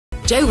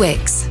Joe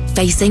Wicks,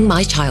 Facing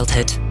My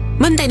Childhood.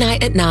 Monday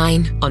night at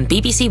 9 on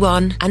BBC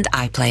One and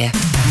iPlayer.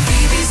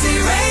 BBC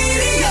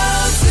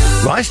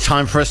Radio 2. Right, it's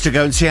time for us to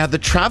go and see how the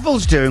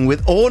travel's doing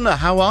with Orna.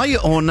 How are you,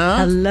 Orna?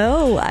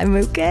 Hello, I'm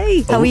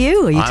okay. How are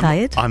you? Are you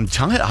tired? I'm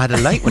tired. I had a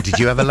late one. Did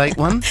you have a late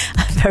one?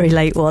 A very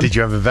late one. Did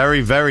you have a very,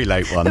 very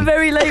late one? A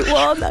very late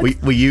one.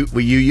 Were you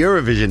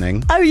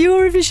Eurovisioning? Oh,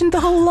 Eurovision the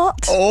whole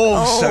lot?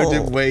 Oh, so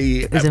did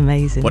we. It was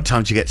amazing. What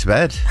time did you get to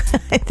bed?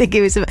 I think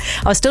it was. I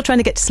was still trying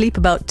to get to sleep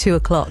about 2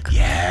 o'clock.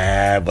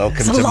 Yeah,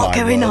 welcome There's to a lot my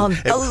going world.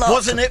 on. A lot.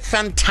 Wasn't it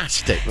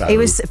fantastic, though? It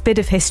was a bit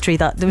of history.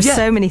 That there were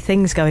so many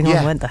things going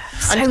on, weren't there?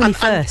 So many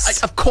firsts.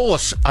 Of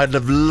course, I'd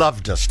have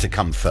loved us to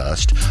come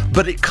first,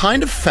 but it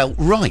kind of felt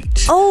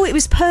right. Oh, it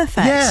was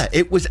perfect. Yeah,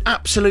 it was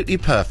absolutely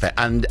perfect,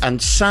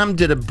 and Sam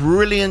did a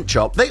brilliant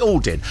job. They all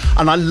did,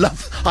 and I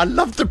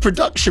love the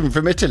production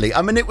from Italy.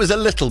 I mean, it was a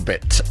little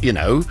bit,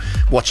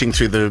 watching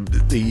through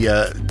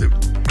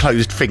the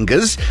closed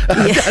fingers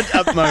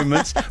at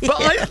moments,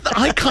 but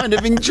I kind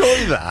of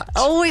enjoy that.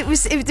 Oh, it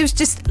was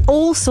just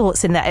all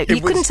sorts in there.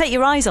 You couldn't take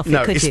your eyes off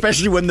it, could you?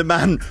 Especially when the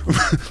man,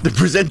 the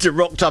presenter,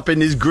 rocked up in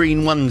his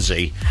green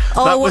onesie.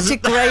 Oh, what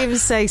did Graham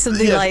say?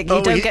 Something like,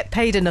 you don't get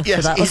paid enough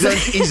for that.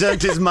 He's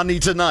earned his money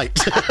tonight.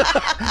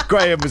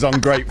 Graham was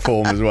on great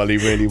form as well, he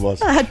really was.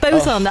 I had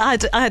both on. I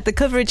had the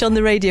coverage on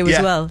the radio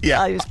as well.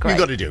 Yeah, it was great. You've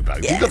got to do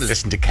both. Yes. You've got to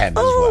listen to Ken as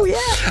well. Oh,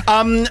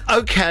 yeah.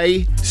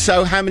 Okay,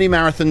 so how many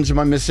marathons am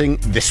I missing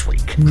this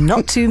week?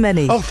 Not too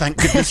many. Oh, thank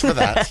goodness for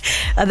that.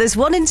 There's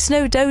one in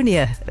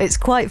Snowdonia. It's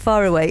quite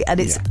far away, and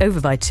it's over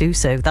by 2,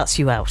 so that's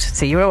you out.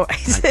 So you're all right.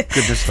 Thank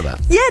goodness for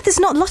that. Yeah, there's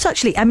not a lot,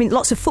 actually. I mean,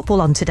 lots of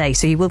football on today,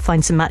 so you will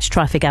find some match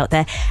traffic out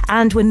there.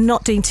 And we're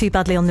not doing too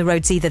badly on the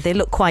roads either. They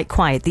look quite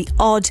quiet. The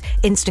odd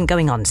incident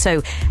going on.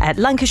 So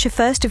Lancashire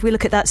first, if we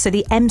look at that. So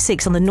the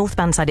M6 on the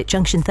northbound side at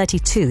junction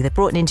 32. They've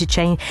brought an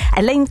interchange.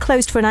 A lane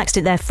closed for an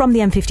accident there from the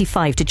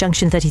M55 to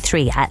junction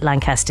 33 at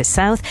Lancaster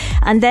South.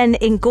 And then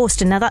in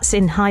Gorston, now that's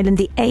in Highland,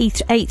 the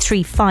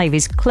A835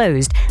 is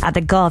closed at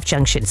the Garve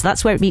junction. So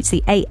that's where it meets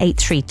the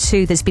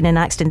A832. There's been an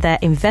accident there.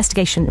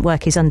 Investigation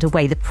work is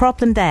underway. The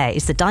problem there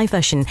is the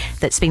diversion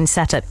that's been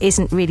set up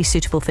isn't really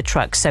suitable for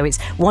trucks. So it's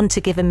one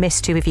to give a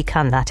miss to if you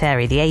can, that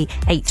area, the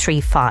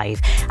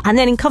A835. And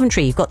then in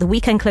Coventry, you've got the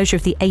weekend closure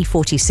of the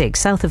A46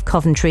 south of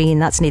Coventry,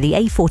 and that's near the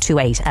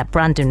A428 at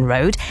Brandon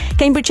Road.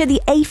 Cambridgeshire,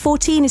 the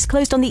A14 is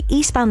closed on the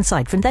eastbound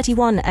side from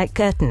 31 at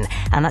Girton,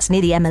 and that's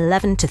near the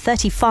M11 to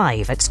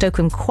 35 at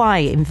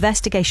Stoke-on-Quay.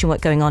 Investigation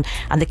work going on,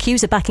 and the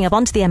queues are backing up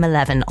onto the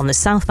M11 on the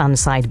southbound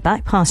side,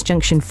 back past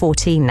junction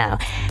 14 now.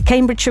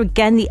 Cambridgeshire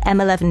again, the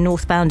M11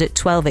 northbound at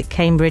 12 at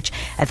Cambridge.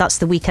 That's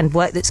the weekend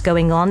work that's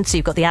going on, so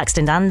you've got the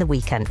accident and the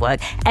weekend work.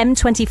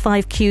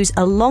 M25 queues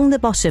along the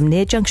bottom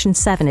near junction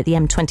 7 at the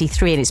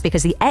M23, and it's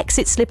because the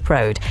exit slip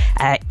road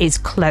is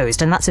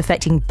closed, and that's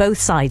affecting both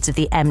sides of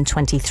the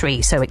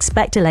M23, so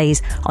expect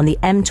delays on the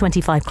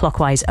M25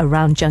 clockwise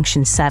around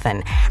junction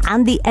 7.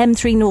 And the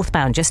M3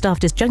 northbound just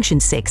after junction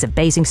 6 at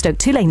Basingstoke,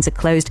 2 lanes are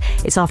closed.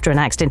 It's after an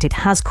accident. It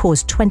has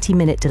caused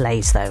 20-minute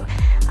delays though.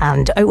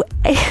 And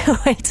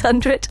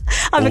 0800,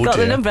 I forgot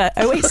the number,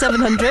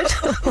 08700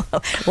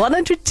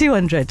 100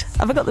 200.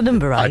 Have I got the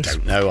number right? I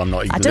don't know, I'm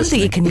not even I don't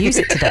think you can use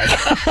it today.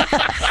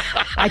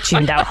 I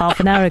tuned out half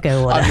an hour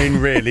ago. I mean,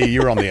 really,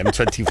 you were on the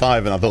M25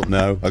 and I thought,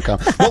 no, I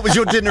can't. What was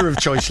your dinner of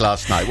choice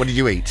last night? What did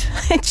you eat?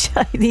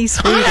 Chinese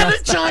food. I had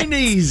a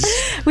Chinese!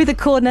 With a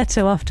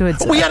cornetto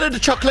afterwards. We had a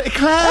chocolate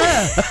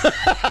eclair!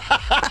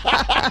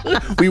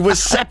 We were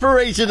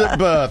separated at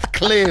birth,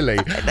 clearly.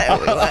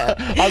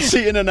 I'll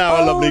see you in an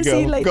hour, lovely girl.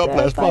 See you later. God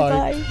bless,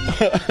 bye.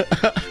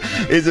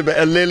 Here's a bit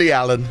of Lily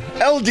Allen.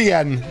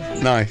 LDN.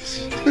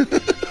 Nice.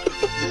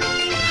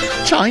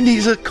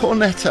 Chinese at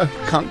cornetto.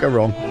 Can't go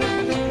wrong.